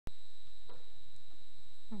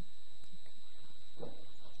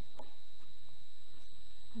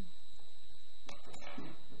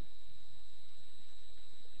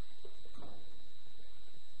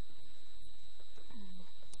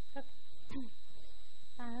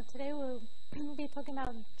Today we'll be talking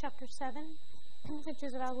about Chapter 7, which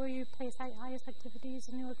is about where you place IS activities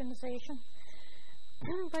in the organization.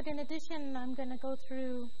 But in addition, I'm going to go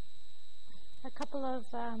through a couple of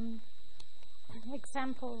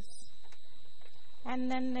examples.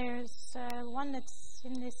 And then there's one that's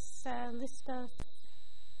in this list of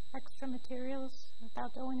extra materials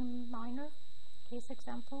about O&M minor, case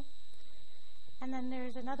example. And then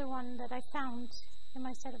there's another one that I found in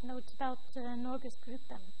my set of notes about Norges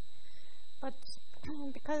Gruppen. But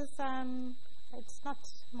because it's not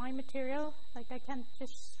my material, like I can't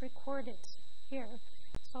just record it here.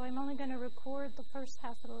 So I'm only going to record the first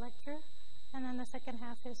half of the lecture, and then the second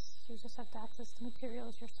half is you just have to access the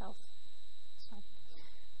materials yourself. So,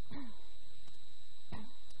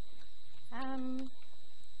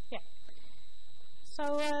 yeah.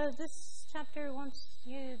 So this chapter wants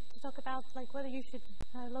you to talk about like whether you should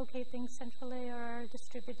locate things centrally or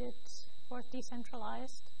distributed or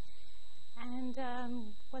decentralized, and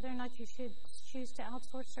whether or not you should choose to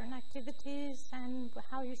outsource certain activities, and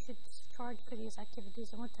how you should charge for these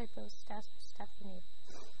activities, and what type of staff you need.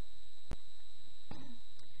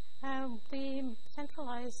 The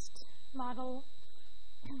centralized model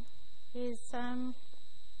is,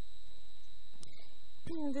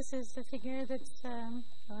 this is the figure that's,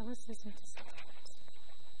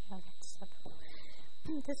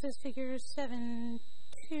 this is figure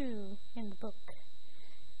 7.2 in the book.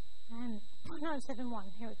 And, no, 7.1,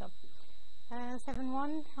 here we go.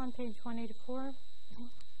 7.1 on page 184.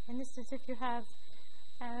 And this is if you have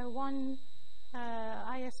one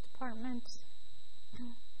IS department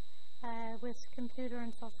with computer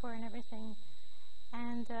and software and everything.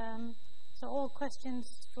 And so all questions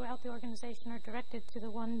throughout the organization are directed to the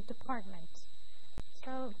one department.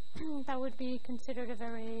 So that would be considered a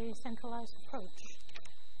very centralized approach.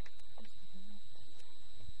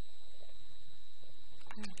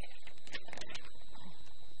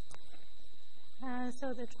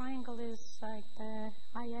 So the triangle is like the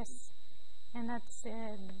IS, and that's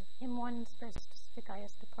in one specific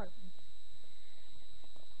IS department.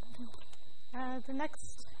 The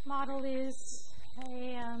next model is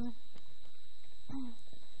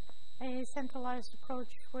a centralized approach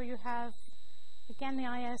where you have, again, the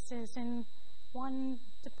IS is in one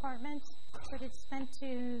department, but it's meant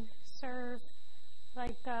to serve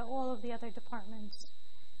like all of the other departments.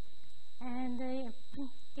 And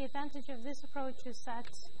the advantage of this approach is that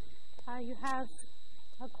you have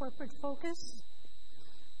a corporate focus,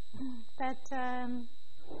 that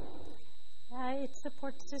it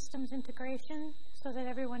supports systems integration so that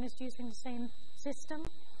everyone is using the same system,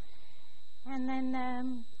 and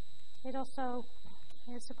then it also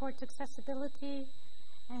supports accessibility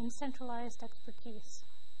and centralized expertise.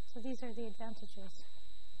 So these are the advantages.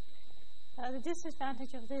 The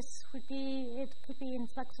disadvantage of this would be it could be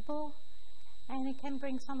inflexible, and it can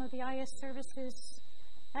bring some of the IS services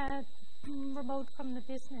remote from the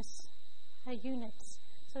business units.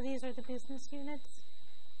 So these are the business units,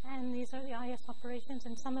 and these are the IS operations,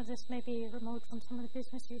 and some of this may be remote from some of the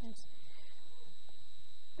business units.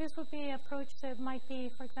 This would be an approach that might be,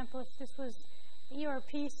 for example, if this was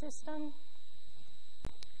ERP system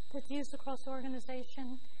that's used across the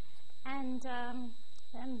organization, and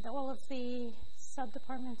all of the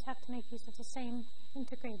sub-departments have to make use of the same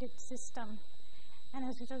integrated system. And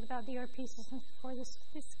as we talked about the ERP systems before, this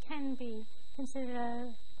can be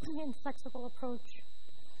considered an inflexible approach.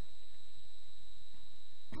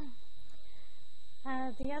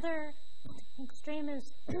 The other extreme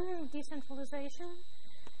is decentralization,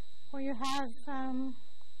 where you have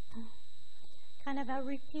kind of a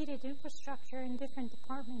repeated infrastructure in different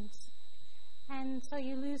departments. And so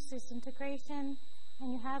you lose this integration,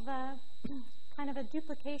 and you have a kind of a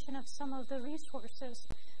duplication of some of the resources.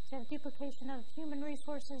 So you have duplication of human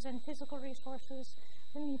resources and physical resources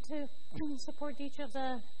that need to support each of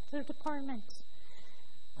the departments.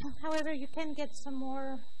 However, you can get some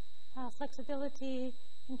more flexibility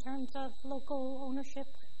in terms of local ownership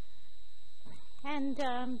and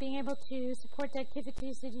being able to support the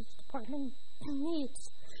activities that each department needs.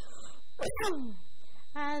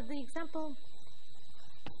 The example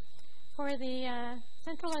for the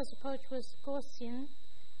centralized approach was Gosin,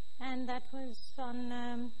 and that was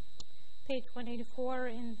on page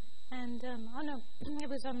 184, oh no, it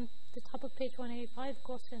was on the top of page 185,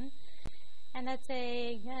 Gosin, and that's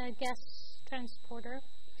a gas transporter.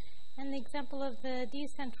 And the example of the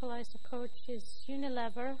decentralized approach is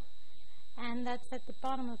Unilever, and that's at the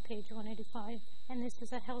bottom of page 185, and this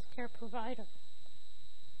is a healthcare provider.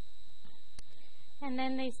 And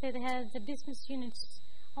then they say they have the business units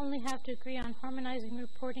only have to agree on harmonizing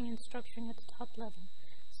reporting and structuring at the top level.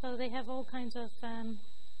 So they have all kinds of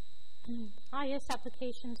IS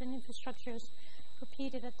applications and infrastructures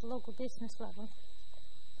repeated at the local business level.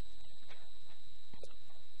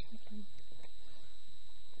 Okay.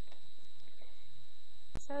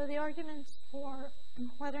 So the arguments for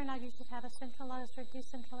whether or not you should have a centralized or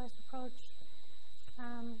decentralized approach.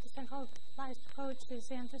 The centralized approach is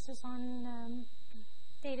the emphasis on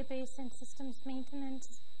database and systems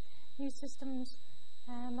maintenance. New systems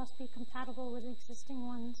must be compatible with existing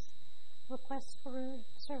ones. Requests for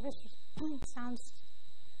service sounds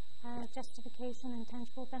justification and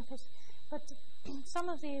tangible benefits. But some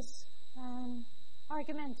of these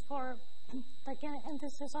arguments for like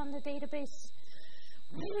emphasis on the database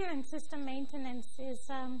and system maintenance is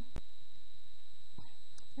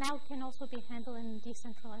now can also be handled in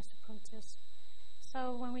decentralized approaches.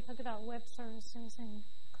 So when we talk about web services and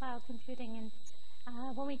cloud computing,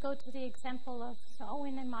 and when we go to the example of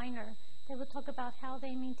Owen and Miner, they will talk about how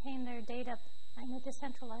they maintain their data in a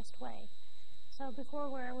decentralized way. So before,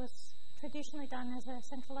 where it was traditionally done as a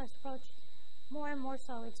centralized approach, more and more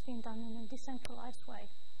so it's being done in a decentralized way.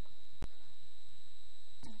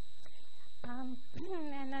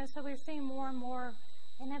 So we're seeing more and more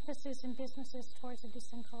an emphasis in businesses towards a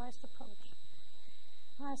decentralized approach.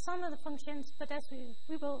 Some of the functions, but as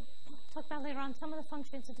we will talk about later on, some of the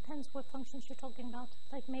functions, it depends what functions you're talking about,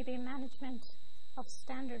 like maybe management of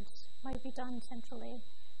standards might be done centrally,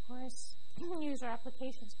 whereas user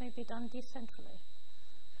applications may be done decentrally.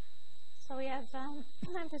 So we have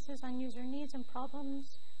emphasis on user needs and problems,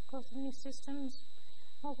 growth of new systems,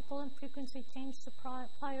 multiple and frequency change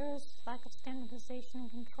suppliers, lack of standardization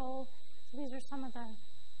and control. So these are some of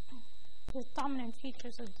the dominant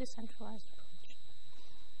features of decentralized approach.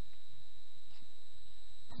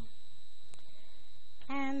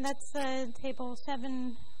 And that's table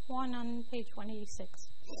 7.1 on page 186.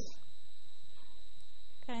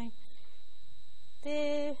 Okay.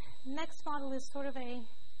 The next model is sort of a,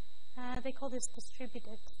 they call this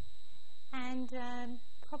distributed. And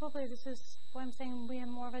probably this is what I'm saying, we have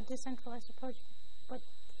more of a decentralized approach, but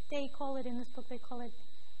they call it in this book, they call it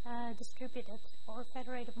distributed or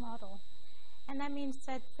federated model. And that means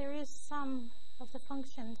that there is some of the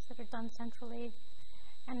functions that are done centrally,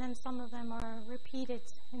 and then some of them are repeated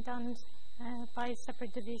and done by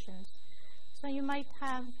separate divisions. So you might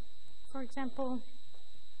have, for example,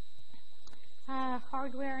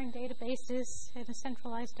 hardware and databases in a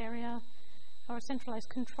centralized area or centralized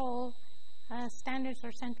control. Standards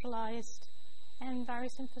are centralized, and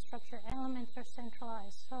various infrastructure elements are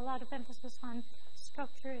centralized. So a lot of emphasis on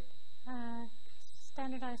structured,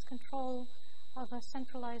 standardized control of a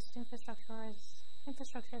centralized infrastructure as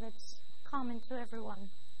infrastructure that's common to everyone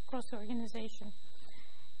across the organization.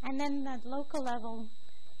 And then at local level,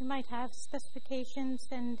 you might have specifications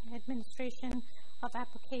and administration of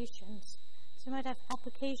applications. So you might have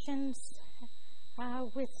applications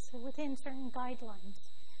within certain guidelines.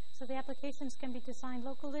 So the applications can be designed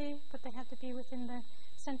locally, but they have to be within the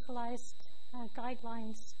centralized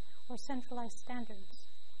guidelines or centralized standards.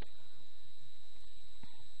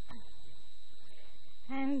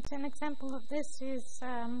 And an example of this is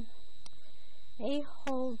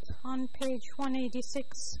Ahold on page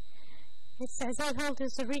 186. It says Ahold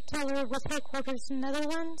is a retailer with headquarters in the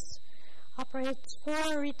Netherlands, operates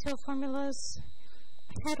 4 retail formulas.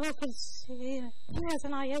 Head office has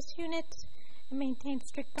an IS unit and maintains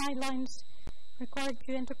strict guidelines required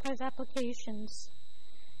to enterprise applications.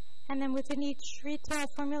 And then within each retail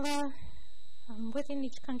formula, within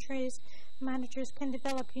each country, managers can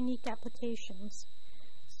develop unique applications.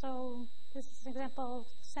 So this is an example of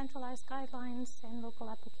centralized guidelines and local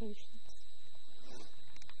applications.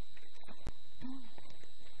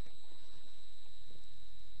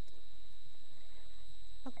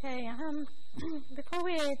 Okay, before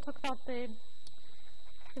we talk about the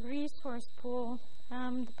resource pool,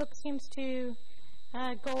 the book seems to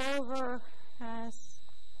go over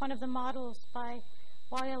one of the models by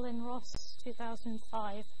Weil and Ross,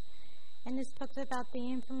 2005. And this talks about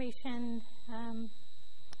the information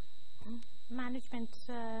management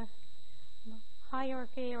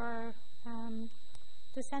hierarchy, or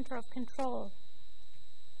the center of control.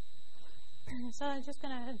 So I'm just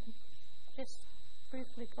going to just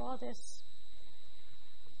briefly draw this.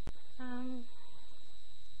 I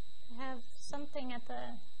have something at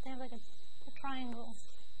they have like a triangle,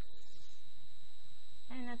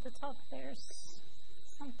 and at the top there's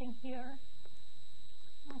something here.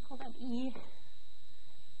 I'll call that E.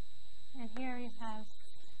 And here you have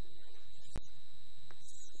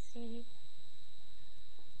C.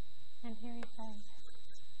 And here you have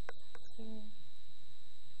C.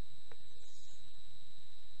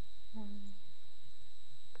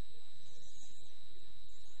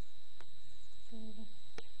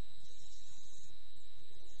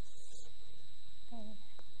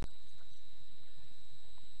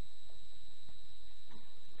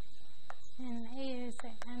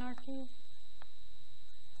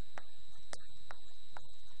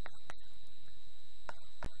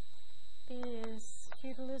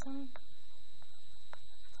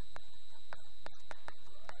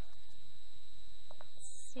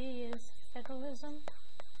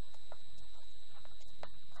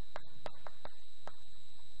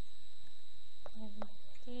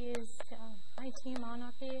 IT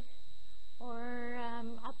monarchy, or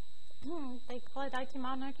they call it IT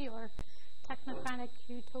monarchy or technocratic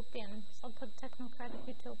utopian. So I'll put technocratic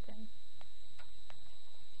utopian.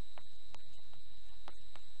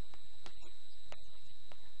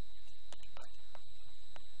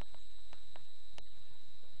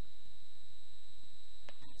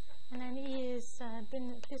 And then E is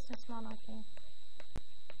business monarchy.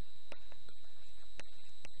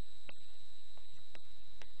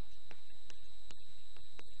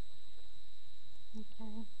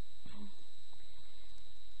 Okay.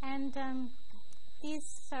 And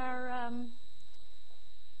these are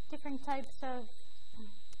different types of,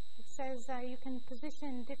 it says you can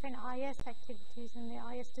position different IS activities in the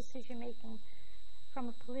IS decision making from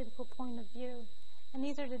a political point of view. And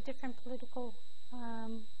these are the different political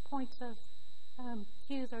points of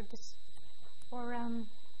views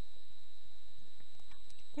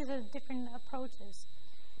these are different approaches.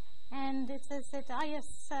 And it says that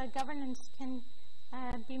IS governance can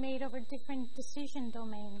be made over different decision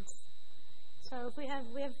domains. So if we have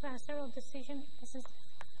several decisions. This is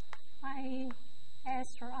IS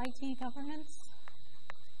or IT governance,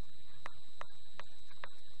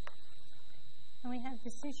 and we have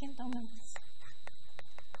decision domains.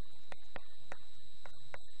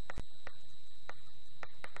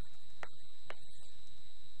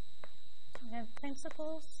 We have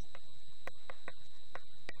principles,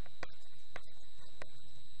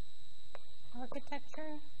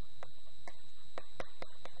 architecture,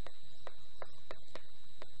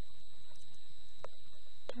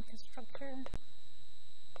 infrastructure,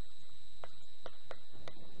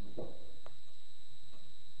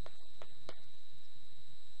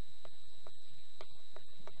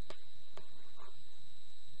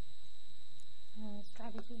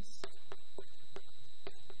 strategies.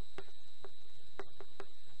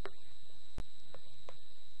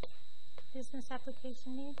 Business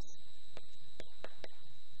application needs.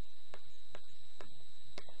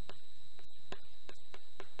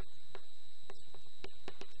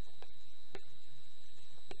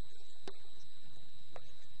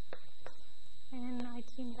 And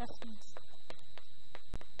IT investments.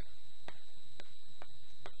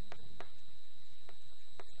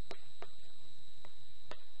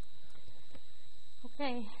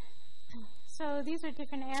 Okay. So these are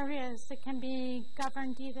different areas that can be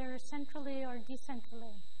governed either centrally or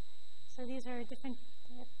decentrally. So these are different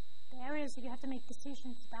areas that you have to make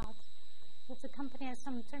decisions about. If the company has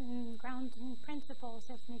some certain grounding principles,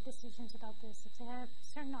 they have to make decisions about this. If they have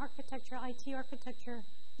certain architecture, IT architecture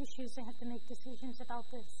issues, they have to make decisions about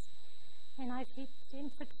this. And IT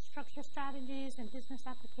infrastructure strategies and business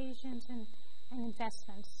applications and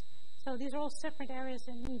investments. So these are all separate areas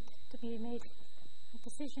that need to be made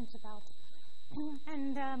decisions about.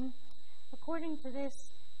 And according to this,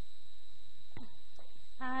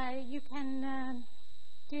 you can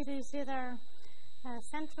do this either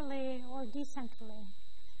centrally or decentrally.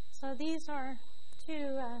 So these are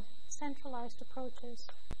two centralized approaches.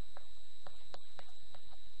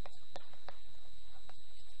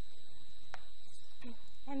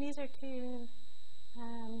 And these are two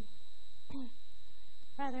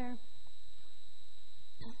rather,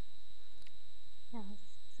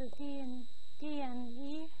 so D and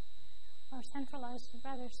E are centralized,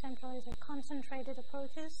 rather centralized or concentrated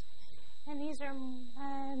approaches, and these are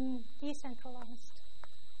decentralized.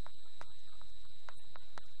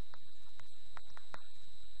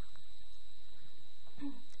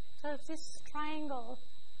 So if this triangle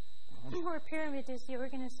or pyramid is the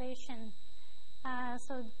organization,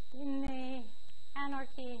 so in the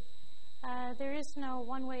anarchy, there is no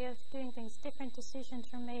one way of doing things. Different decisions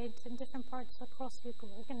are made in different parts across the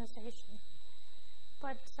organization.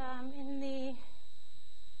 But in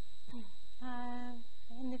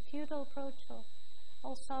the feudal approach,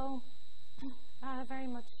 also very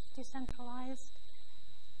much decentralized,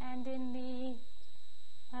 and in the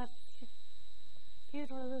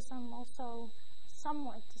feudalism also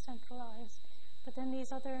somewhat decentralized. But then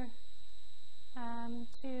these other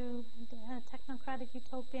two, technocratic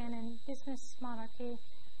utopian and business monarchy,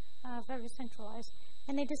 very centralized.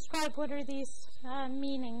 And they describe what are these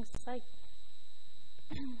meanings, like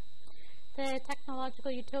the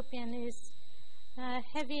technological utopian is a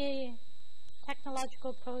heavy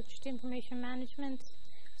technological approach to information management,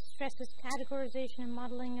 stresses categorization and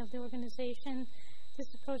modeling of the organization.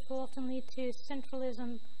 This approach will often lead to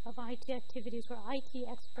centralism of IT activities where IT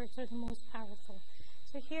experts are the most powerful.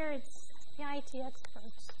 So here it's the IT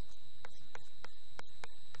experts.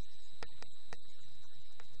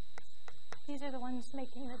 These are the ones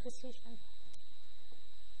making the decision.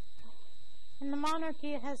 In the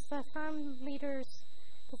monarchy, it has the firm leaders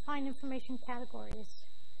define information categories,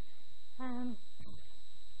 and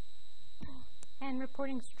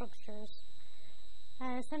reporting structures.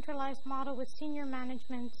 A centralized model with senior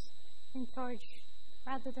management in charge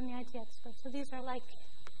rather than the IT experts. So these are like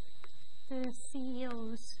the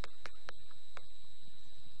CEOs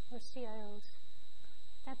or CIOs.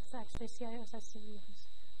 That's actually CIOs as CEOs.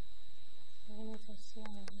 So these are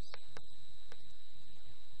CIOs.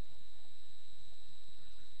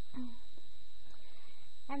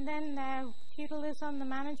 And then feudalism, the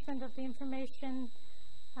management of the information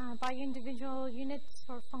by individual units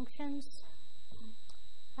or functions,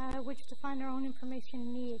 which define their own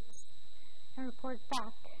information needs and report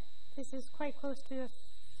back. This is quite close to a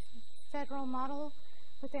federal model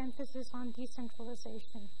with emphasis on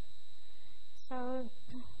decentralization. So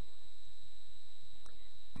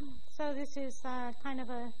this is kind of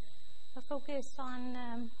a focus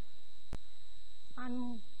on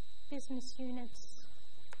business units.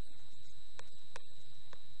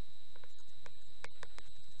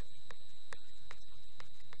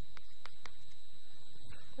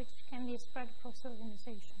 Which can be spread across the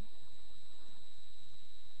organization.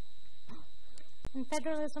 And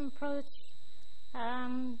federalism approach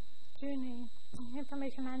to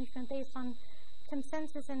information management based on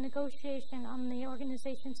consensus and negotiation on the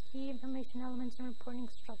organization's key information elements and reporting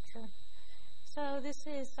structure. So this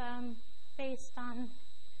is based on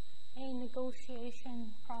a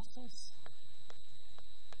negotiation process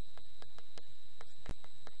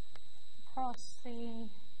across the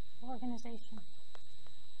organization.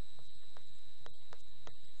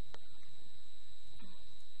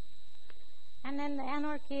 And then the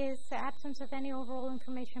anarchy is the absence of any overall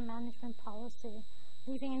information management policy,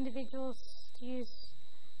 leaving individuals to use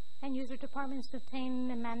and user departments to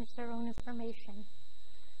obtain and manage their own information.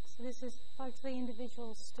 So this is largely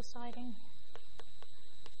individuals deciding.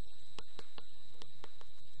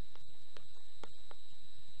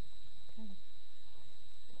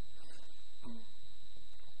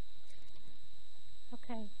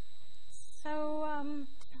 Okay. So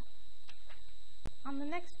on the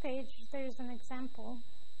next page, there's an example,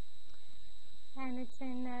 and it's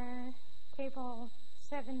in table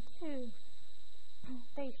 7.2.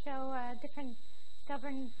 They show different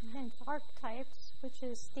governance archetypes, which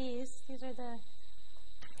is these. These are the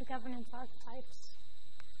governance archetypes.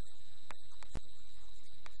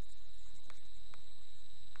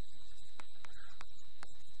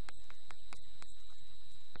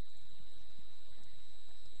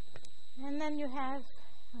 And then you have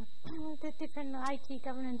the different IT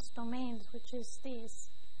governance domains, which is these.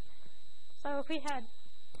 So if we had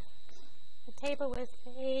a table with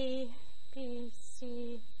A, B,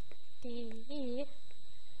 C, D, E,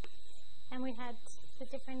 and we had the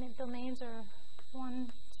different domains are 1,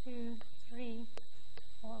 2, 3,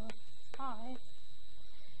 4, 5,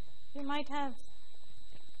 you might have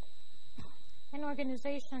an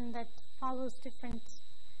organization that follows different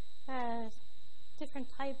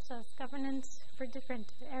types of governance for different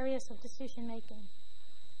areas of decision making.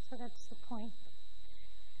 So that's the point.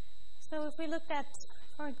 So if we look at,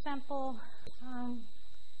 for example,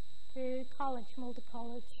 the college,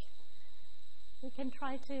 multi-college, we can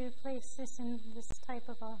try to place this in this type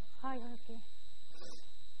of a hierarchy.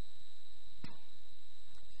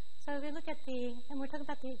 So if we look at and we're talking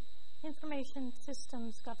about the information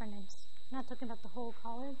systems governance, not talking about the whole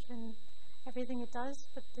college and everything it does,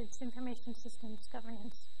 but it's information systems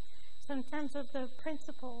governance. So in terms of the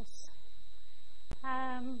principles,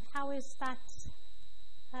 how is that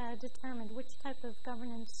determined? Which type of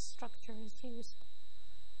governance structure is used?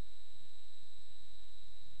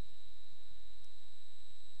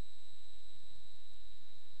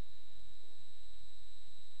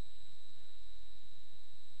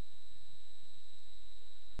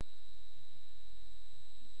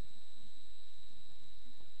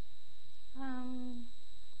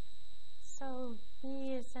 So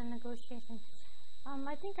B is a negotiation.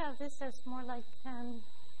 I think of this as more like kind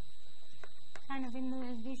of in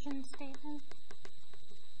the vision statement.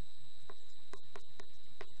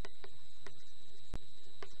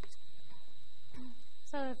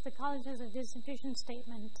 So if the college has a vision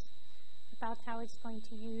statement about how it's going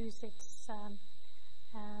to use its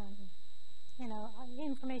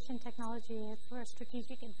information technology for a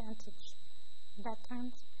strategic advantage in that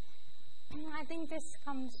terms. I think this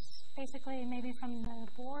comes basically maybe from the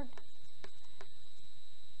board,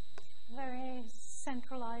 very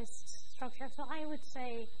centralized structure. So I would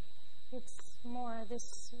say it's more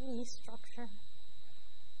this E structure.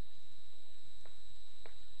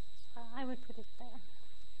 I would put it there.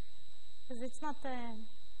 Because it's not the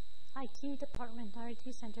IT department or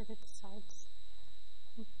IT center that decides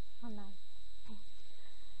on that.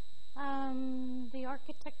 The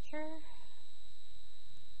architecture.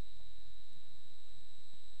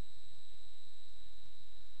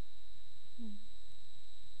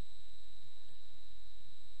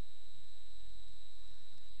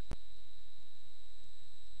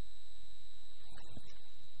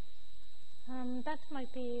 That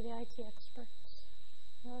might be the IT experts,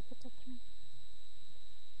 the architecture.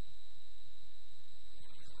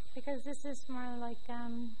 Because this is more like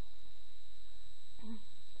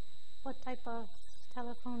what type of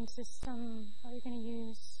telephone system are you going to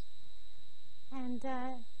use? And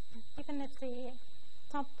even if the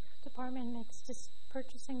top department makes just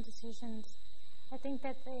purchasing decisions, I think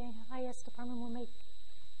that the IS department will make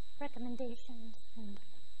recommendations and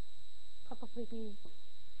probably be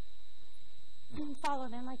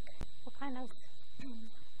followed in, like what kind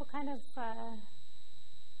of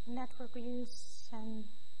network we use, and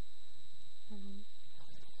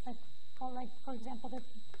like for example the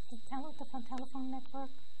telephone network,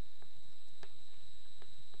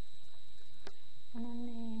 and then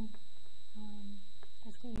the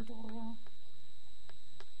Eudora.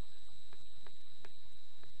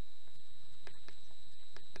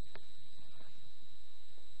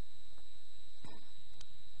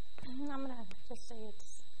 I'm gonna just say it's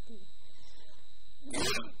the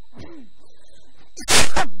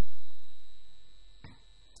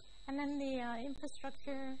and then the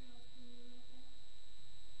infrastructure,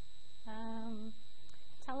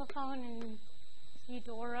 telephone and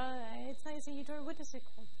Eudora. It's not a Eudora. What is it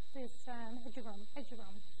called? This Eduroam.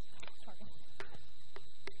 Sorry.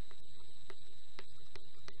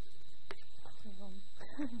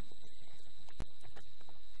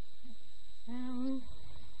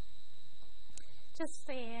 Just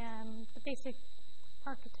the basic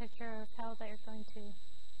architecture of how they're going to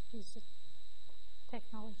use the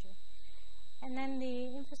technology. And then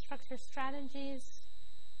the infrastructure strategies.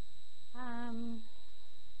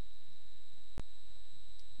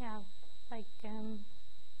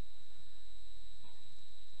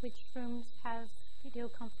 Which rooms have video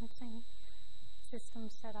conferencing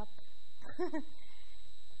systems set up.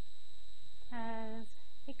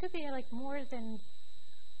 It could be like more than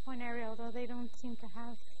one area, although they don't seem to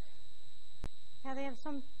have. Yeah, they have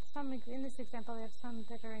some in this example. They have some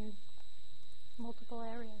that are in multiple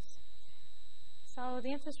areas. So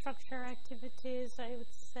the infrastructure activities, I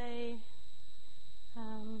would say,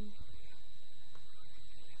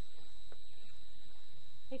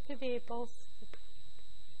 it could be both.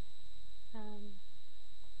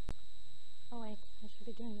 Oh wait, I should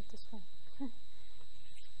be doing it this way.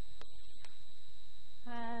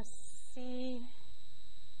 C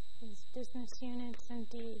is business units, and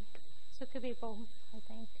D, so it could be both, I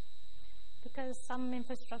think, because some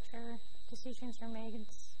infrastructure decisions are made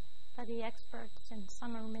by the experts and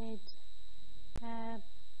some are made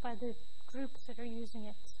by the groups that are using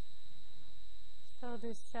it. So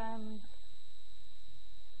this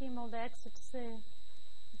CMOLDX,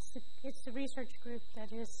 it's the research group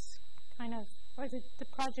that is kind of, or the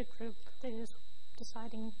project group that is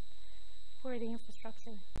deciding where the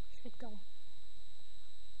infrastructure should go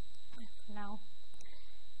for now.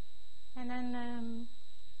 And then,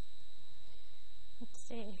 let's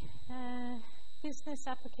see, business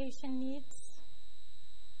application needs.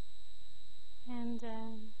 And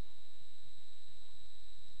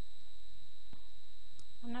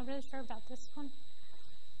I'm not really sure about this one.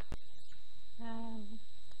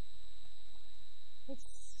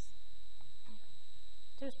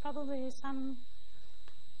 There's probably some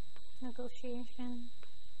negotiation.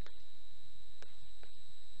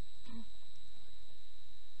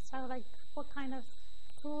 So like, what kind of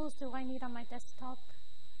tools do I need on my desktop?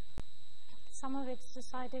 Some of it's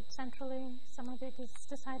decided centrally, some of it is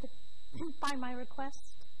decided by my request.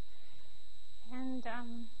 And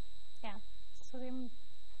yeah, so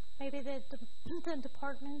maybe the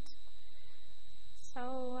department.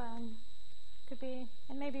 So could be,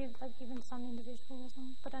 and maybe like even some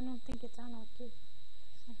individualism, but I don't think it's anarchy.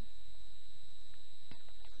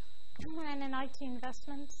 And in IT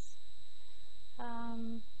investments,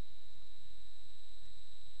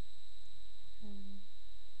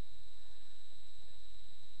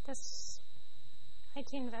 this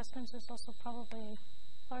IT investments is also probably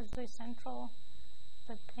largely central,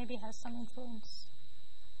 but maybe has some influence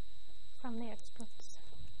from the experts.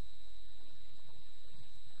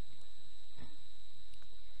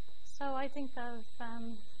 So I think of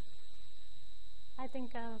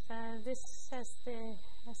this as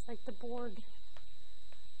like the board,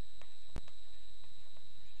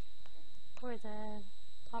 or the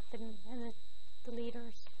top and the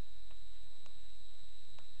leaders.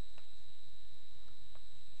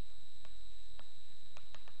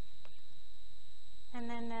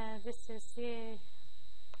 is the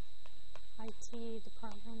IT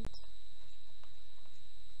department.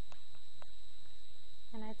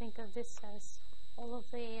 And I think of this as all of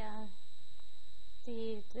the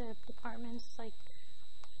departments like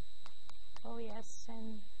OES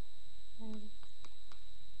and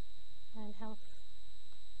health.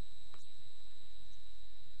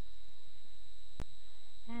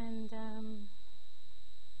 And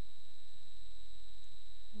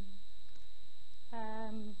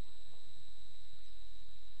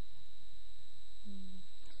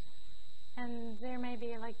and there may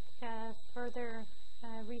be like further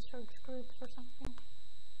research groups or something.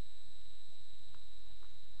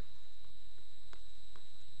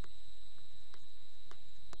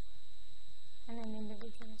 And then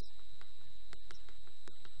individuals.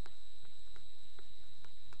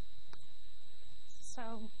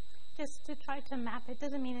 So just to try to map, it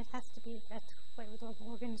doesn't mean it has to be that way with all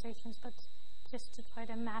organizations, but just to try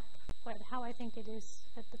to map how I think it is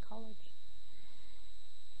at the college.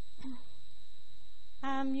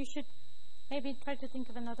 You should maybe try to think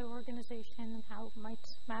of another organization and how it might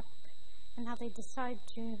map and how they decide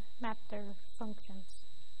to map their functions.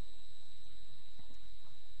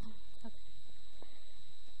 Okay.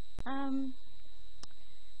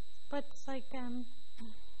 But like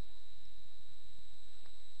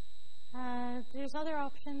there's other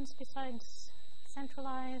options besides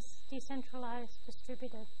centralized, decentralized,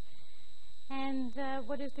 distributed. And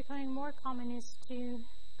what is becoming more common is to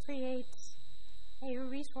create a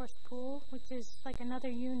resource pool, which is like another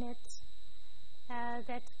unit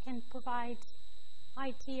that can provide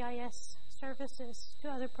ITIS services to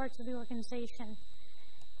other parts of the organization.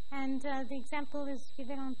 And the example is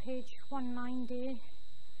given on page 190.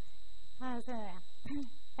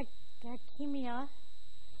 Achemia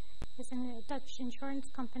is a Dutch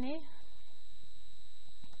insurance company,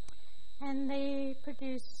 and they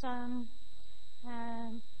produce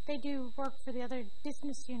they do work for the other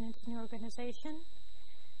business units in the organization,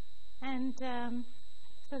 and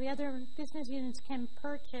so the other business units can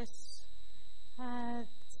purchase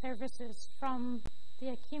services from the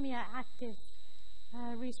Achemia Active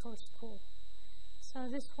resource pool. So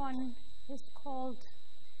this one is called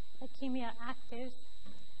Achemia Active,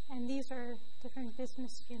 and these are different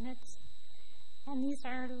business units, and these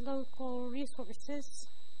are local resources,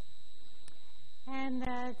 and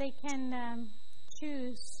they can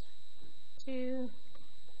choose to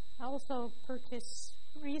also purchase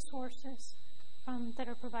resources that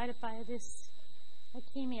are provided by this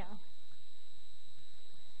Achemia.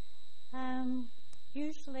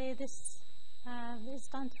 Usually this is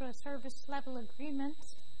done through a service level agreement,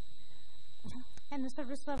 and the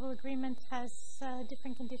service level agreement has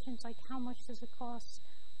different conditions like how much does it cost,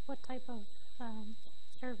 what type of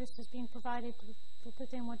service is being provided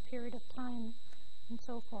within what period of time, and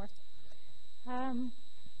so forth.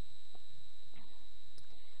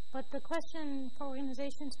 But the question for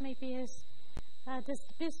organizations maybe is, does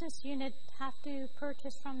the business unit have to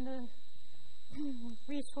purchase from the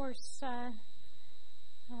resource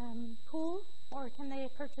pool, or can they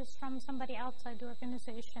purchase from somebody outside the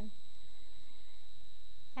organization?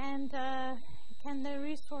 And can the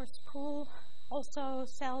resource pool also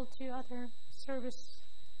sell to other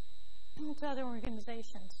to other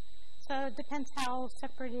organizations? So it depends how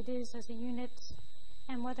separate it is as a unit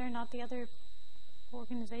and whether or not the other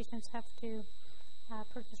organizations have to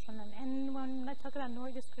purchase from them. And when I talk about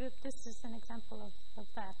Nordisk Group, this is an example of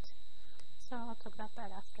that. So I'll talk about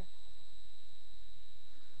that after.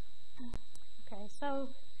 Okay, so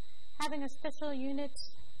having a special unit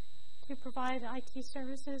to provide IT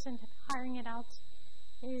services and hiring it out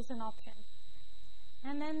is an option.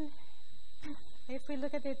 And then if we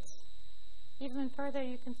look at it even further,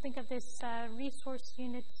 you can think of this resource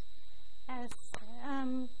unit as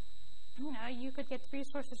you could get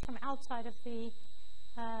resources from outside of the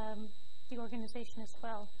organization as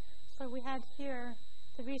well. So we had here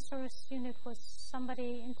the resource unit was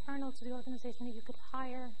somebody internal to the organization that you could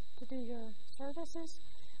hire to do your services,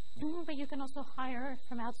 but you can also hire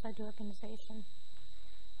from outside the organization.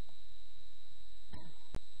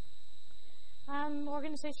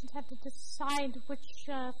 Organizations have to decide which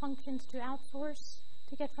functions to outsource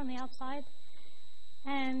to get from the outside,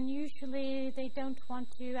 and usually they don't want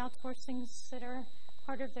to outsource things that are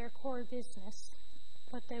part of their core business,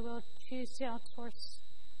 but they will choose to outsource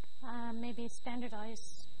maybe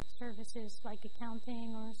standardized services like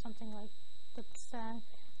accounting or something like that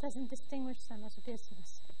doesn't distinguish them as a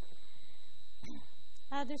business.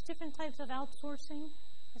 There's different types of outsourcing.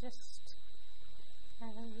 I just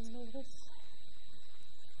remove this.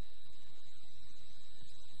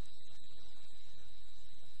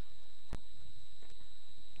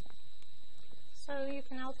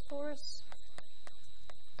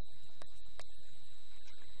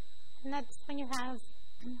 have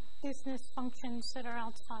business functions that are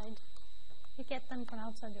outside. You get them from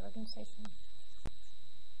outside the organization.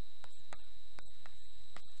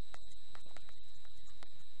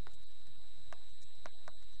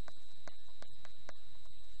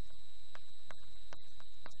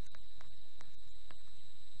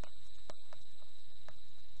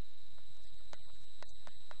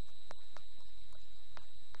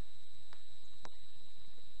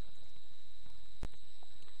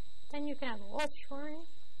 Then you can have offshoring.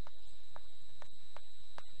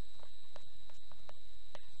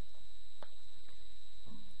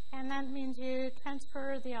 And that means you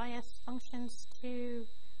transfer the IS functions to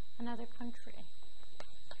another country.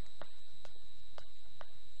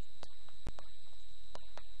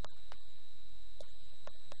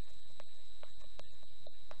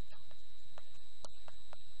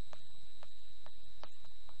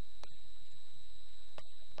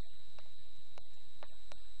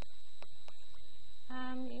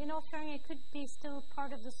 In offshoring, it could be still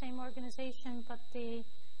part of the same organization, but the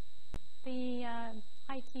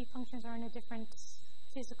IT functions are in a different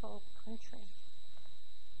physical country.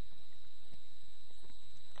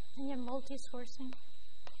 And you have multi-sourcing.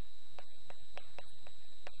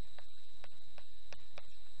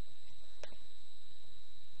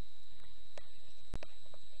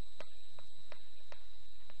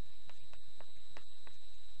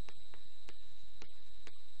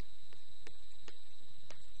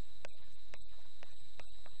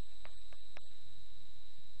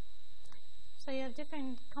 So you have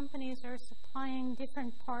different companies that are supplying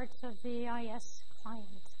different parts of the IS client.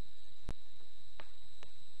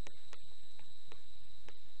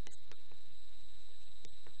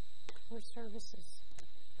 Or services.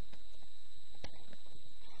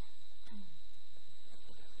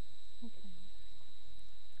 Okay.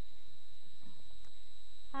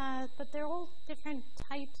 But they're all different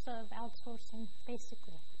types of outsourcing,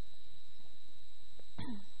 basically.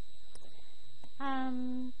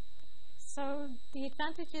 So the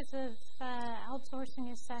advantages of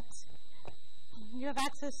outsourcing is that you have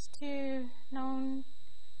access to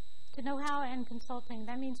know-how and consulting.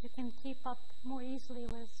 That means you can keep up more easily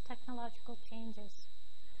with technological changes.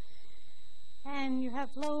 And you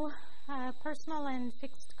have low personal and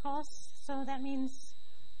fixed costs, so that means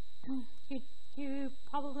you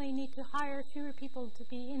probably need to hire fewer people to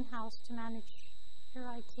be in-house to manage your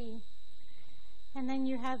IT. And then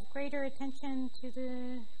you have greater attention to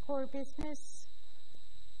the core business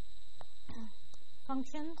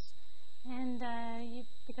functions, and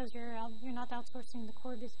because you're not outsourcing the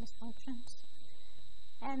core business functions.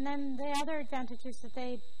 And then the other advantages that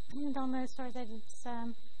they don't list are that it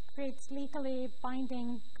creates legally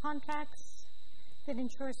binding contracts that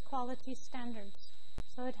ensures quality standards.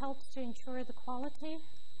 So it helps to ensure the quality.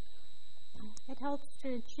 It helps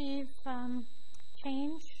to achieve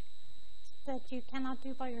change that you cannot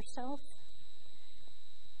do by yourself.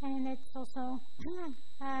 And it also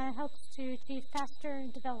helps to achieve faster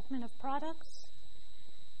development of products.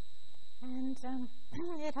 And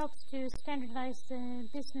it helps to standardize the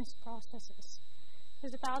business processes.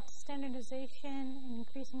 It's about standardization and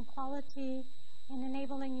increasing quality and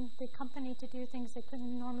enabling the company to do things they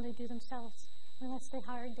couldn't normally do themselves unless they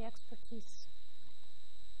hired the expertise.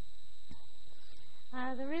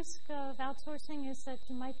 The risk of outsourcing is that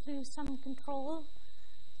you might lose some control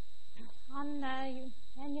on,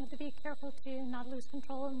 and you have to be careful to not lose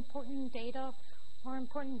control of important data or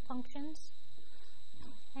important functions.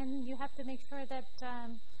 And you have to make sure that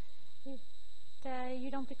you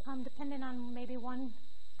don't become dependent on maybe one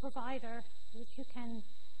provider, which you can,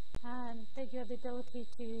 that you have the ability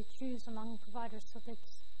to choose among providers so that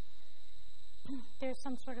there's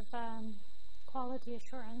some sort of quality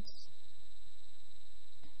assurance.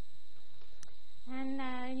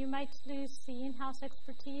 And you might lose the in-house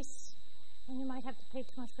expertise, and you might have to pay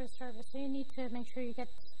too much for a service. So you need to make sure you get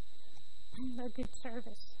a good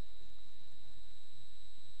service.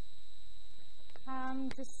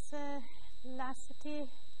 This Lacity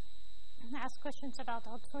asks questions about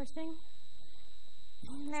outsourcing.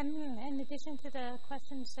 And in addition to the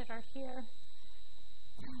questions that are here,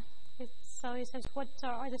 so he says, what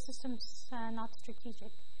are the systems not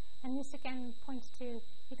strategic? And this again points to,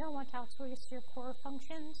 you don't want to outsource your core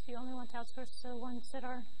functions, you only want to outsource the ones that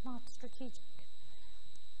are not strategic.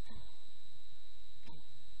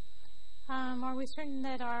 Are we certain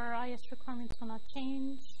that our IS requirements will not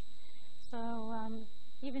change? So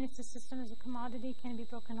even if the system is a commodity, can it be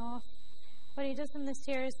broken off? What he doesn't list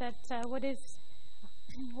here is that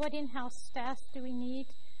what in-house staff do we need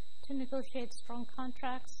to negotiate strong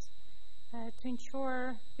contracts, to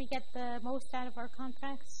ensure we get the most out of our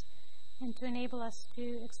contracts, and to enable us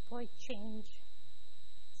to exploit change.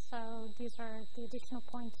 these are the additional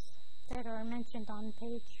points that are mentioned on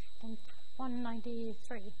page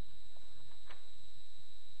 193.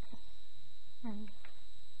 Okay.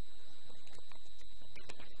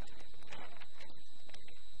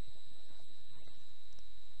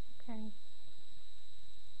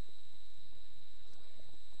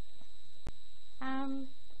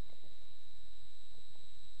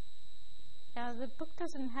 Yeah, the book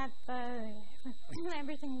doesn't have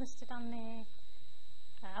everything listed on the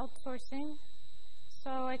outsourcing, so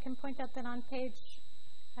I can point out that on page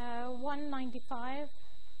 195,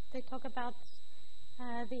 they talk about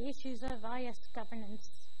the issues of IS governance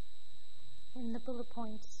in the bullet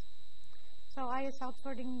points. So IS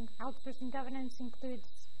outsourcing governance includes,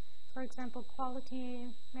 for example,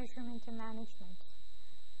 quality measurement and management,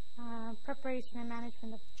 preparation and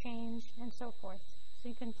management of change, and so forth. So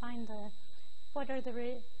you can find what are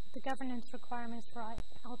the governance requirements for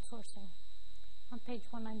outsourcing on page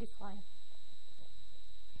 195.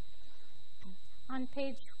 On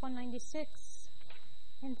page 196,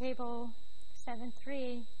 in table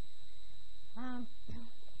 7.3,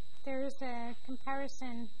 there's a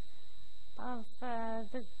comparison of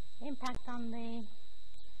the impact on the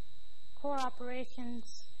core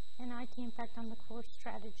operations and IT impact on the core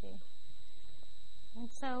strategy. And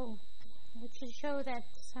so it should show that,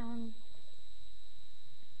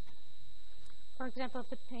 for example,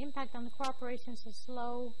 if the impact on the core operations is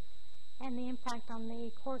low and the impact on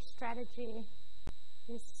the core strategy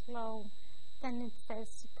is low, then it says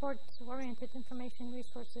support-oriented information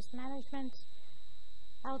resources management.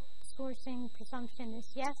 Outsourcing presumption is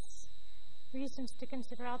yes. Reasons to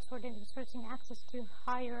consider outsourcing access to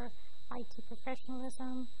higher IT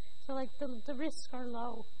professionalism. So like the risks are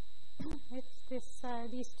low. It's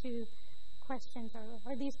these two questions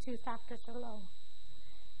or these two factors are low.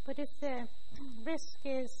 But if the risk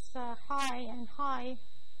is high,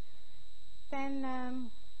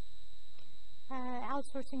 then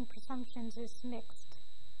outsourcing presumptions is mixed.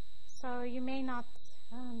 So you may not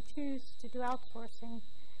choose to do outsourcing.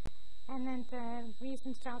 And then the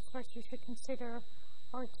reasons to outsource you should consider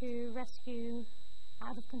are to rescue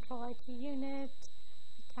out-of-control IT unit,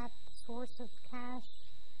 a capped source of cash,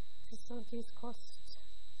 facilities costs,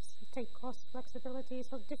 take cost flexibility.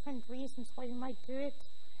 So different reasons why you might do it,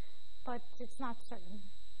 but it's not certain.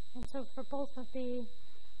 And so for both of the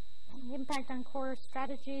impact on core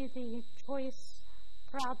strategy, the choice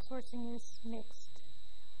for outsourcing is mixed.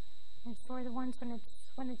 And for the ones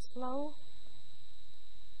when it's low,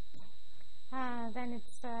 then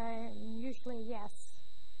it's usually yes.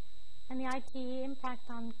 And the IT impact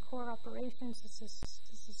on core operations, this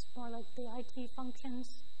is more like the IT functions.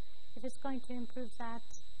 If it's going to improve that,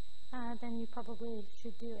 then you probably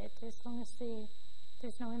should do it, as long as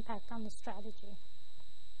there's no impact on the strategy.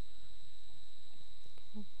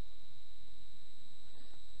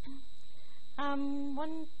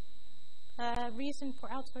 One reason for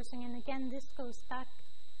outsourcing, and again this goes back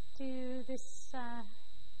to this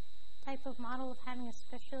type of model of having a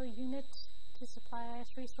special unit to supply IS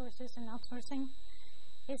resources and outsourcing,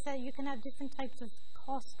 is that you can have different types of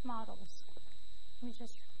cost models. Let me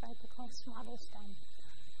just write the cost models down.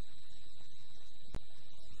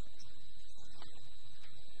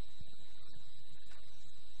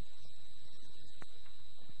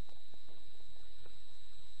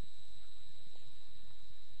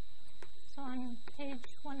 So on page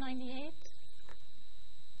 198,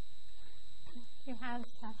 you have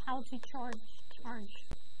how to charge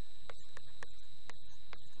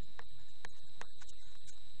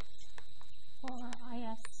for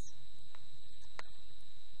IS.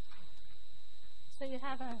 So you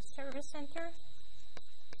have a service center,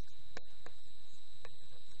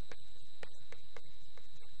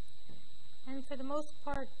 and for the most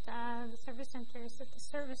part, the service center is that the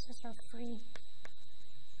services are free.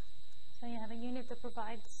 So you have a unit that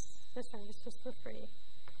provides the services for free.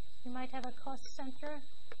 You might have a cost center.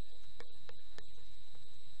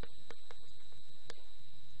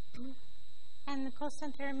 And the cost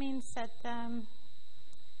center means that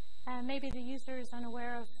maybe the user is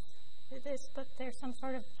unaware of this, but there's some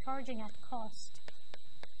sort of charging at cost.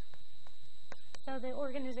 So the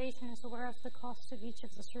organization is aware of the cost of each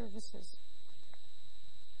of the services.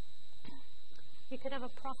 You could have a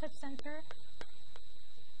profit center.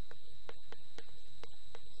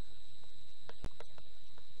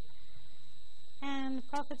 And the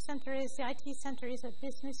profit center is, the IT center is a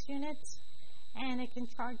business unit, and it can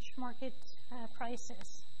charge market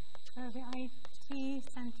prices. So the IT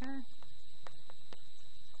center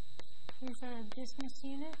is a business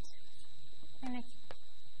unit, and it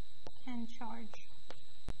can charge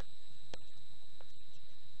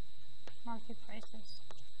market prices.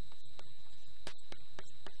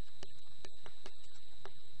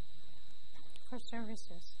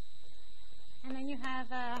 services. And then you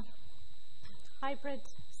have a hybrid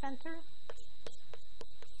center.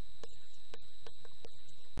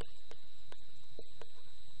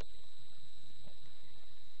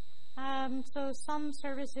 So some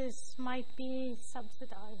services might be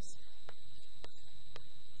subsidized.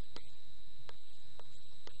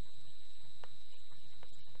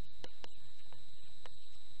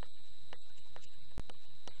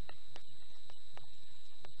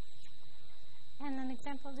 And an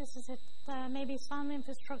example of this is that maybe some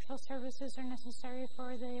infrastructural services are necessary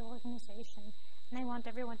for the organization, and they want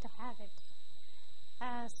everyone to have it.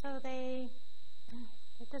 So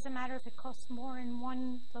it doesn't matter if it costs more in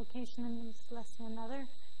one location and it's less in another.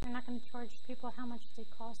 They're not going to charge people how much they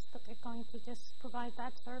cost, but they're going to just provide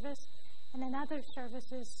that service. And then other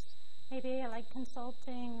services, maybe like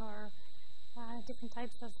consulting or different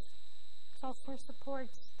types of software support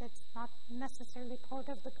that's not necessarily part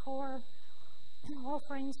of the core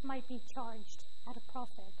offerings, might be charged at a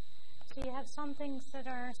profit. So you have some things that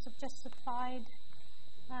are just supplied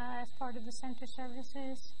as part of the center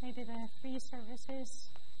services, maybe the free services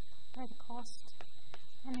at a cost,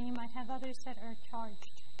 and then you might have others that are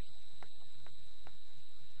charged.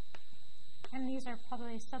 And these are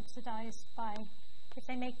probably subsidized by, if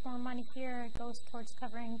they make more money here, it goes towards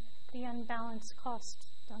covering the unbalanced cost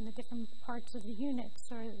on the different parts of the units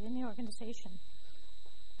or in the organization.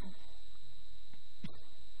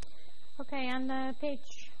 Okay, on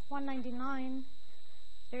page 199,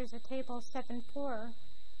 there's a table 7.4,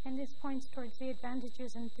 and this points towards the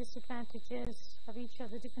advantages and disadvantages of each of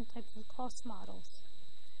the different types of cost models.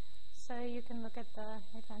 So you can look at the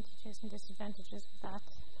advantages and disadvantages of that.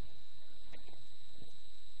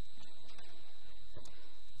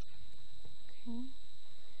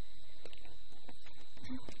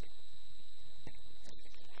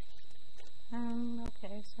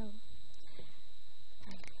 Okay, so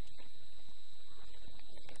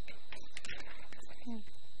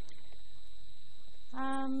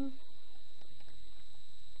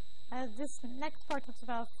this next part talks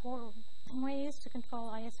about 4 ways to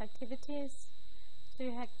control IS activities. So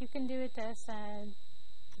you can do it as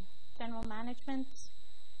general management,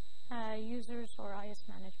 users, or IS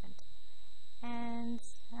management. And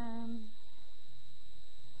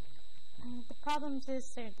the problems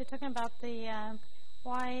is they're talking about the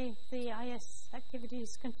why the IS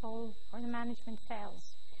activities control or the management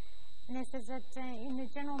fails. And it says that in the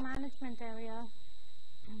general management area,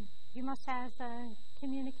 you must have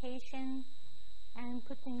communication and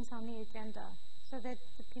put things on the agenda so that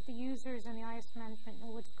the users and the IS management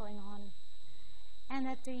know what's going on. And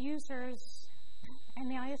that the users and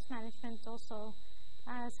the IS management also,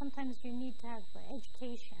 sometimes you need to have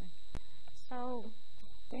education. So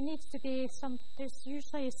there needs to be there's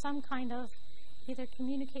usually some kind of either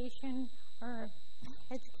communication or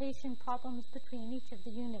education problems between each of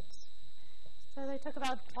the units. So they talk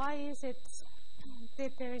about why is it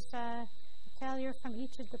that there's a failure from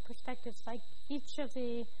each of the perspectives. Like each of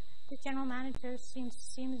the general managers seems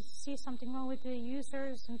to see something wrong with the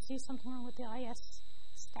users and see something wrong with the IS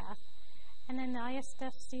staff. And then the IS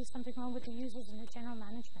staff sees something wrong with the users and the general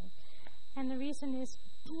management. And the reason is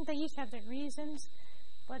they each have their reasons,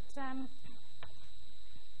 but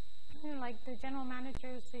like the general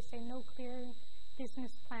managers, they say no clear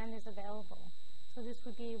business plan is available. So this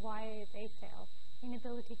would be why they fail.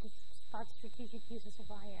 Inability to spot strategic uses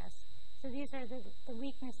of IS. So these are the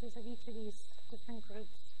weaknesses of each of these different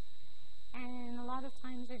groups. And a lot of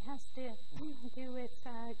times it has to do with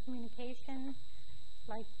communication,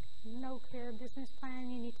 like no clear business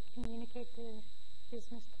plan. You need to communicate the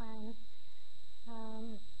business plan.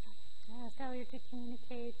 Failure to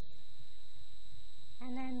communicate.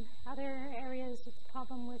 And then other areas, it's a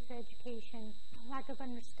problem with education, lack of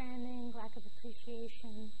understanding, lack of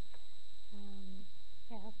appreciation,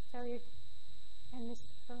 failure, and this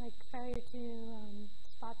like failure to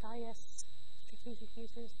spot IS strategic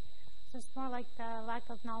uses. So it's more like the lack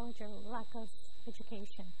of knowledge or lack of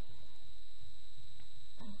education.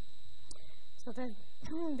 So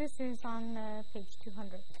this is on page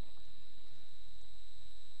 200.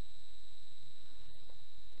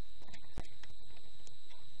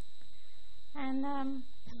 And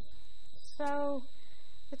so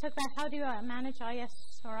we talk about how do you manage IS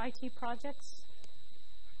or IT projects.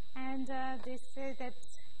 And they say that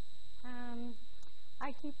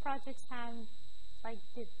IT projects have like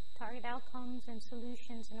the target outcomes and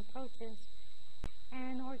solutions and approaches,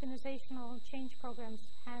 and organizational change programs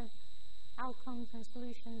have outcomes and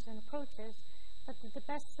solutions and approaches, but the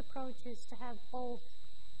best approach is to have both.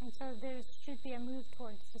 And so there should be a move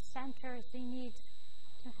towards the center. So you need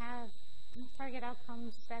to have target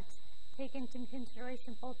outcomes that take into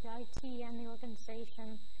consideration both the IT and the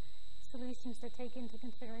organization, solutions that take into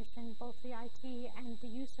consideration both the IT and the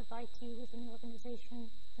use of IT within the organization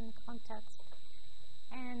in the context.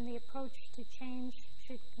 And the approach to change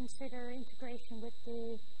should consider integration with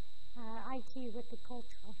the IT, with the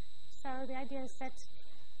culture. So the idea is that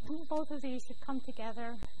both of these should come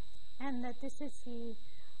together, and that this is the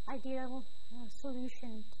ideal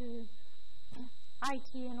solution to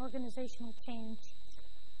IT and organizational change.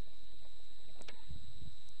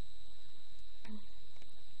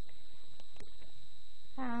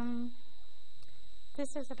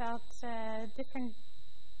 This is about different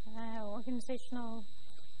organizational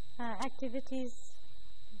activities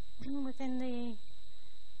within the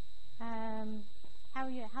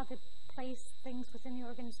how to place things within the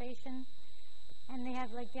organization. And they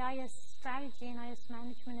have like the IS strategy and IS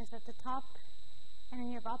management is at the top, and then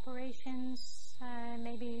you have operations,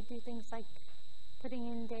 maybe do things like putting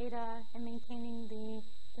in data and maintaining the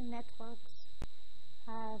networks,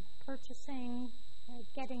 purchasing,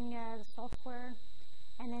 getting the software,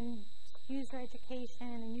 and then user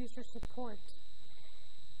education and user support.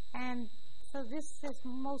 And so this is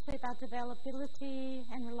mostly about developability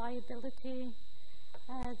and reliability.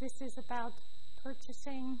 This is about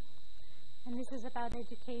purchasing, and this is about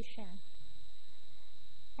education.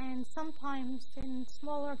 And sometimes in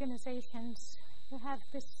small organizations, you have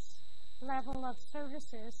this level of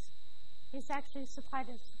services is actually supplied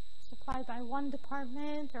by one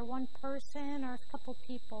department or one person or a couple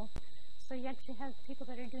people. So you actually have people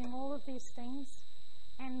that are doing all of these things,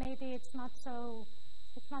 and maybe it's not so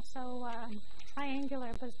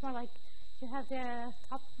triangular, but it's more like you have the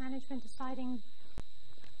top management deciding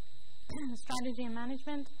strategy and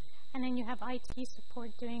management, and then you have IT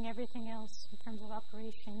support doing everything else in terms of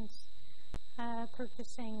operations,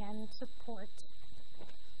 purchasing, and support.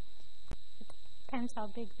 It depends how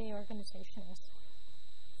big the organization is.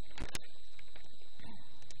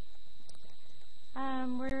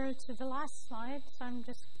 We're to the last slide, so I'm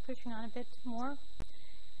just pushing on a bit more.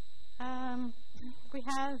 We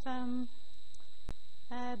have a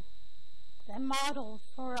model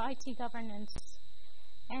for IT governance,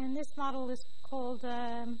 and this model is called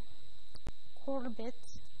Corbett.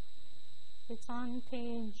 It's on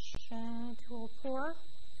page 204,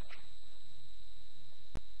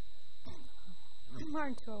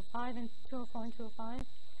 or 205, and 204 and 205,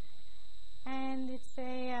 and it's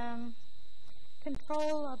a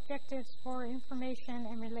control objectives for information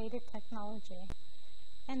and related technology.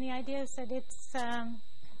 And the idea is that it's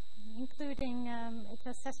including its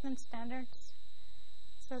assessment standards,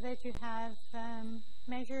 so that you have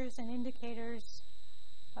measures and indicators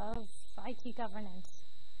of IT governance.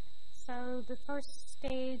 So the first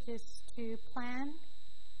stage is to plan.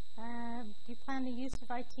 You plan the use of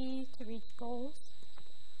IT to reach goals.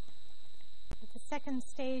 The second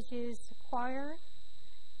stage is acquire.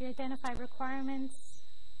 You identify requirements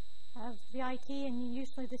of the IT, and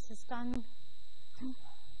usually this is done,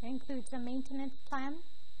 includes a maintenance plan.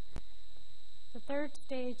 The third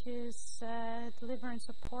stage is deliver and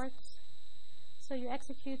support. So you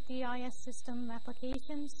execute the IS system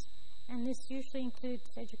applications, and this usually includes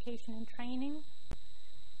education and training.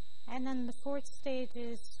 And then the fourth stage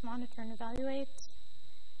is monitor and evaluate.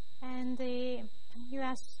 And you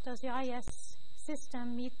ask, does the IS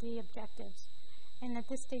system meet the objectives? And at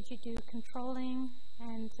this stage you do controlling,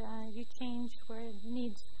 and you change where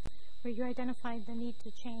you identify the need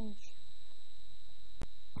to change.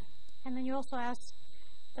 And then you also ask,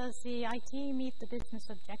 does the IT meet the business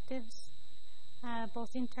objectives,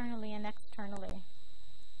 both internally and externally?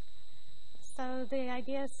 So the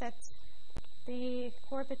idea is that the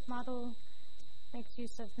Corbett model makes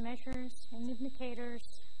use of measures and indicators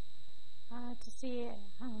to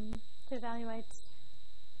evaluate,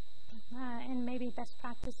 and maybe best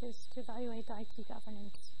practices to evaluate IT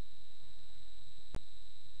governance.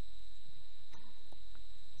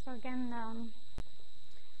 So again,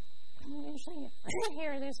 usually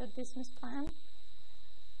here there's a business plan,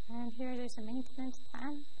 and here there's a maintenance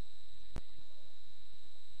plan,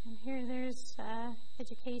 and here there's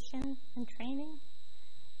education and training,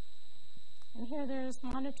 and here there's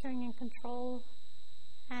monitoring and control,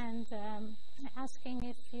 and asking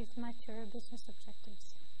if you've met your business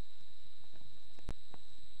objectives.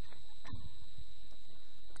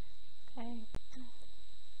 Okay.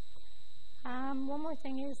 One more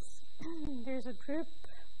thing is there's a group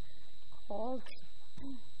called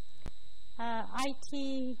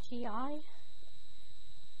ITGI,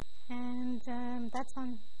 and that's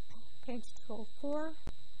on page 204.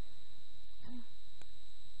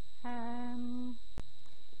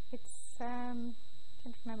 It's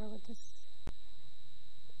can't remember what this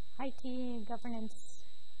IT governance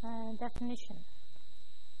definition.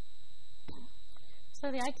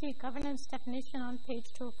 So the IT governance definition on page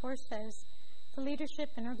 204 says, the leadership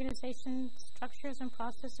and organization structures and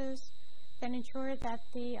processes that ensure that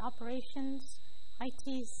the operations,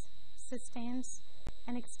 IT sustains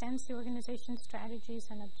and extends the organization's strategies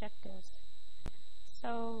and objectives.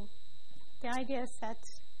 So the idea is that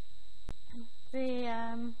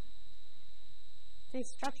the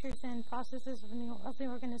structures and processes of the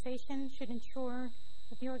organization should ensure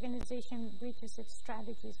that the organization reaches its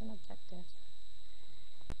strategies and objectives.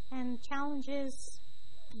 And challenges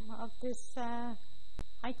of this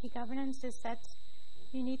IT governance is that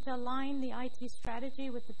you need to align the IT strategy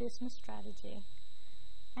with the business strategy,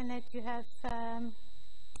 and that you have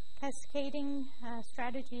cascading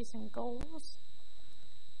strategies and goals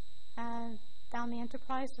down the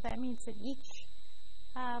enterprise. So that means that each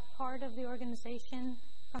part of the organization,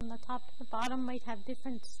 from the top to the bottom, might have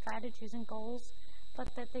different strategies and goals,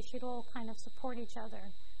 but that they should all kind of support each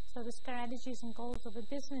other. So the strategies and goals of a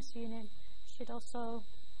business unit should also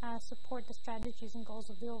support the strategies and goals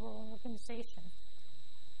of the overall organization.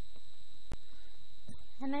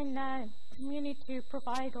 And then you need to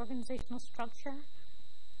provide organizational structure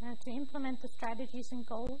to implement the strategies and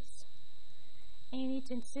goals. And you need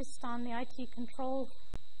to insist on the IT control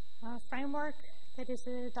framework that is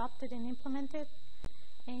adopted and implemented,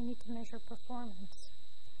 and you need to measure performance.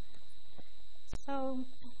 So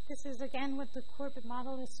this is again what the Corbett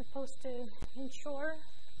model is supposed to ensure.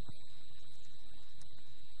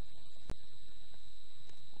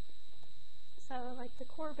 So like the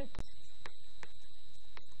Corbett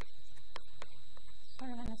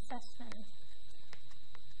sort of an assessment.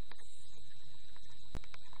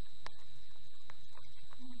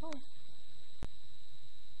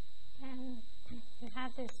 And you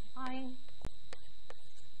have this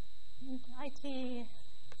ITGI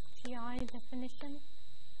definition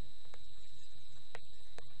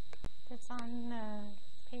that's on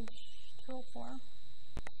page 204.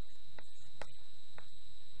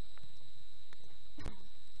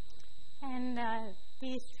 And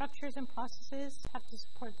these structures and processes have to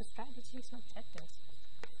support the strategies and objectives.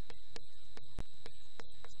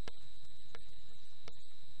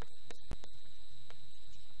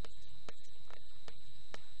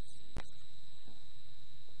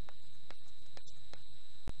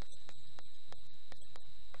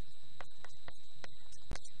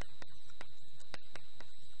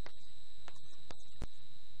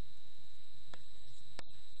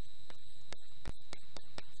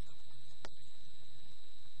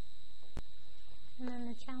 And then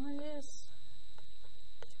the challenges.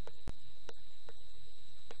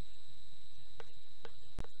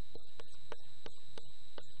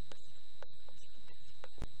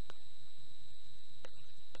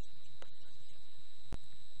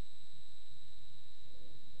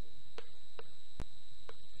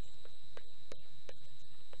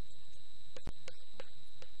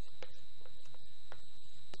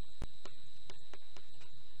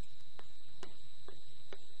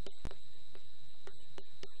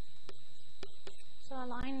 So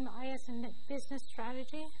align IS and business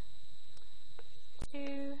strategy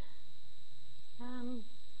to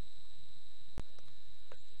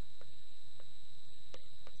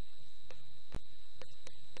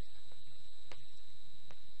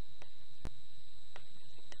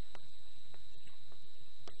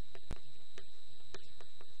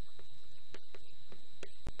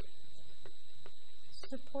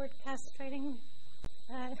support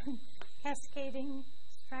cascading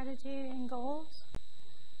strategy and goals.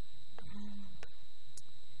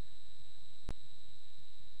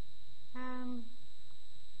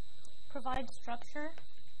 Provide structure.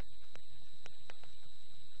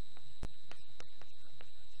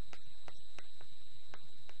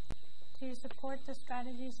 To support the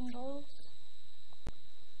strategies and goals.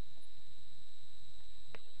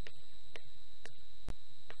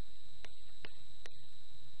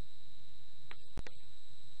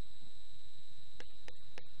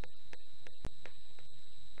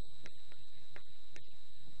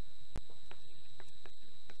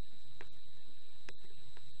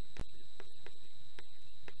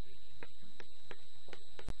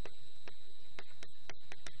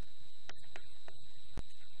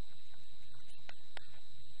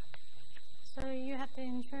 So you have to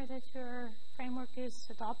ensure that your framework is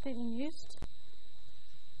adopted and used.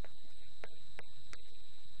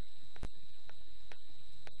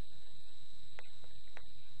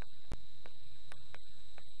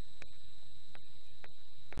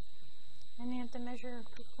 And you have to measure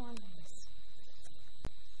performance.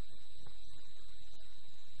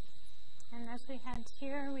 And as we had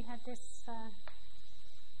here, we had this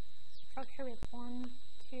structure with 1,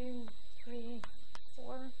 2, 3,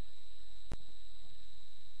 4.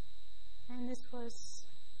 And this was,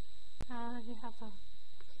 you have a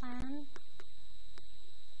plan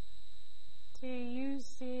to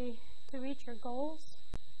use to reach your goals.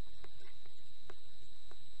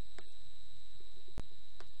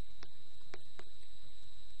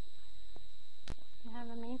 You have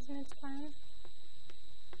a maintenance plan.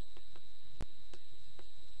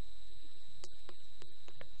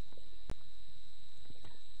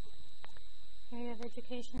 Here you have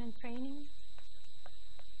education and training.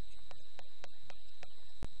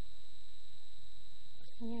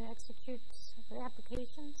 And you execute the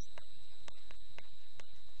applications.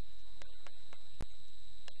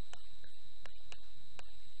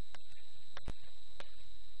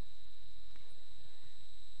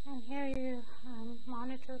 And here you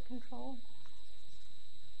monitor control.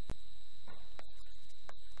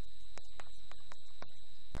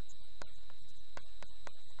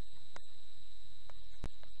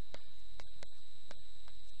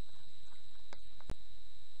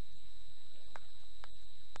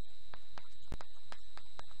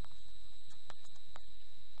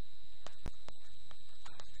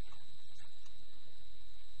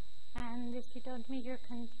 And if you don't meet your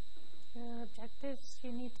objectives,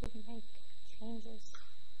 you need to make changes.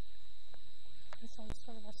 So it's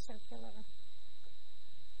sort of a circular.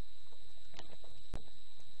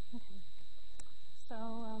 Okay. So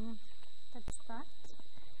that's that.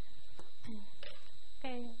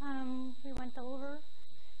 Okay. We went over.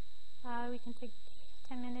 We can take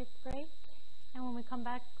a 10-minute break, and when we come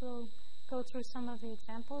back, we'll go through some of the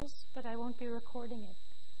examples, but I won't be recording it.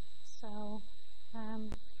 So.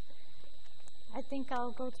 I think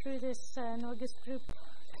I'll go through this Norges group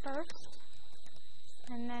first,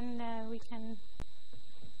 and then you can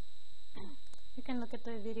look at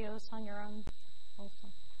the videos on your own.